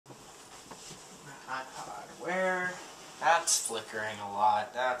iPod. Where? That's flickering a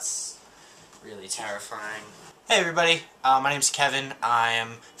lot. That's really terrifying. Hey everybody, my name's Kevin. I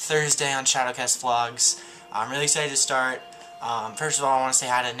am Thursday on ShadowCastVlogs. I'm really excited to start. First of all, I want to say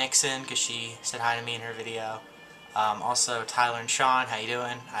hi to Nixon because she said hi to me in her video. Also, Tyler and Sean, how you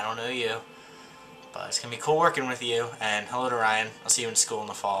doing? I don't know you, but it's gonna be cool working with you. And hello to Ryan. I'll see you in school in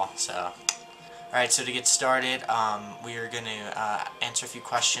the fall. So, alright. So to get started, we are gonna answer a few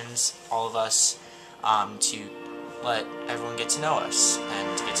questions, all of us, to let everyone get to know us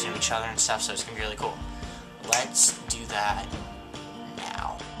and to get to know each other and stuff. So it's gonna be really cool. Let's do that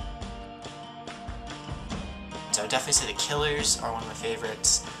now. So I would definitely say the Killers are one of my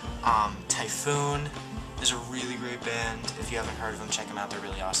favorites. Typhoon is a really great band. If you haven't heard of them, check them out. They're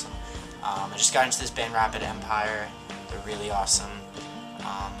really awesome. I just got into this band, Rapid Empire. They're really awesome.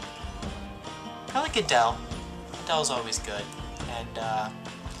 I like Adele. Adele's always good. And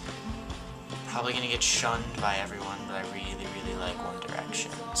probably gonna get shunned by everyone, but I really, really like One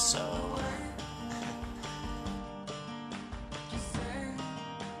Direction. So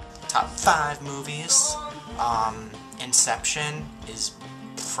top 5 movies. Inception is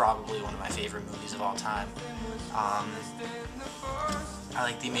probably one of my favorite movies of all time. I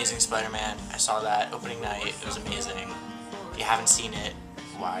like The Amazing Spider-Man. I saw that opening night. It was amazing. If you haven't seen it,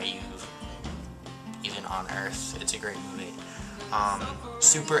 why are you even on Earth? It's a great movie.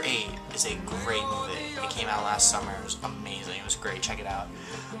 Super 8 is a great movie. It came out last summer. It was amazing. It was great. Check it out.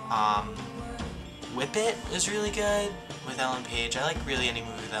 Whip It is really good with Ellen Page. I like really any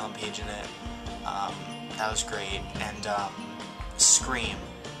movie with Ellen Page in it. That was great. And Scream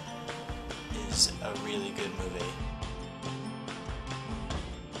is a really good movie.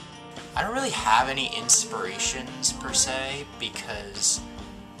 I don't really have any inspirations per se because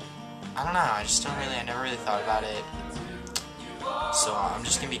I don't know, I never really thought about it. So I'm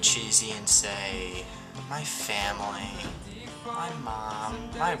just gonna be cheesy and say my family, my mom,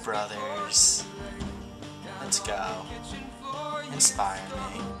 my brothers. Let's go. Inspire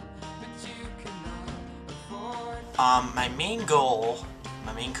me. My main goal,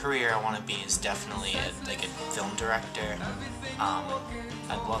 my main career I want to be is definitely a film director.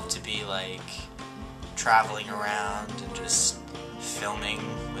 I'd love to be like traveling around and just filming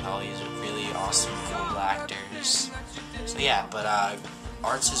with all these really awesome, cool actors. So yeah, but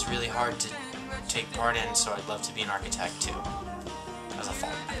arts is really hard to take part in, so I'd love to be an architect too, as a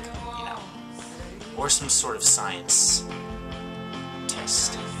fallback, you know, or some sort of science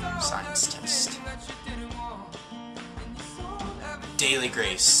test. Daily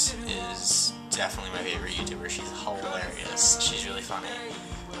Grace is definitely my favorite YouTuber. She's hilarious. She's really funny.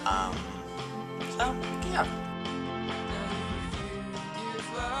 So, yeah.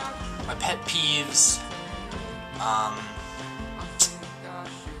 My pet peeves, I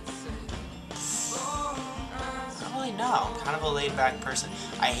don't really know. I'm kind of a laid-back person.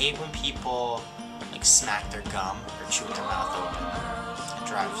 I hate when people like smack their gum or chew with their mouth open. It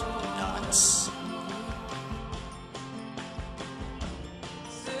drives me nuts.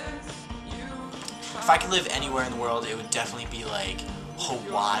 If I could live anywhere in the world, it would definitely be like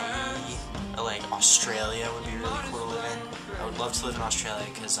Hawaii or like Australia would be really cool to live in. I would love to live in Australia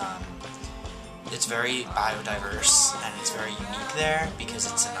because it's very biodiverse and it's very unique there because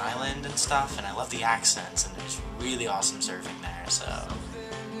it's an island and stuff, and I love the accents, and there's really awesome surfing there, so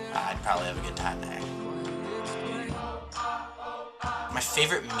I'd probably have a good time there. My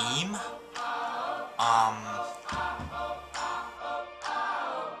favorite meme?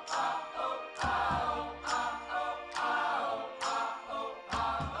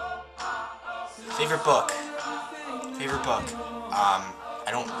 Favorite book? I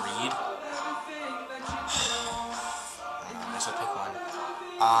don't read. I guess I'll pick one.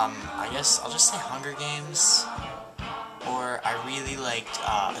 I guess I'll just say Hunger Games. Or I really liked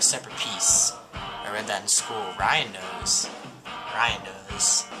A Separate Piece. I read that in school. Ryan knows.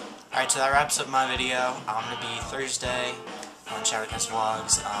 Alright, so that wraps up my video. I'm going to be Thursday on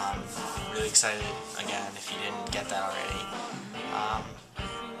ShadowCastVlogs. Really excited, again, if you didn't get that already.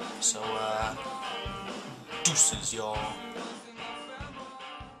 So, deuces, y'all.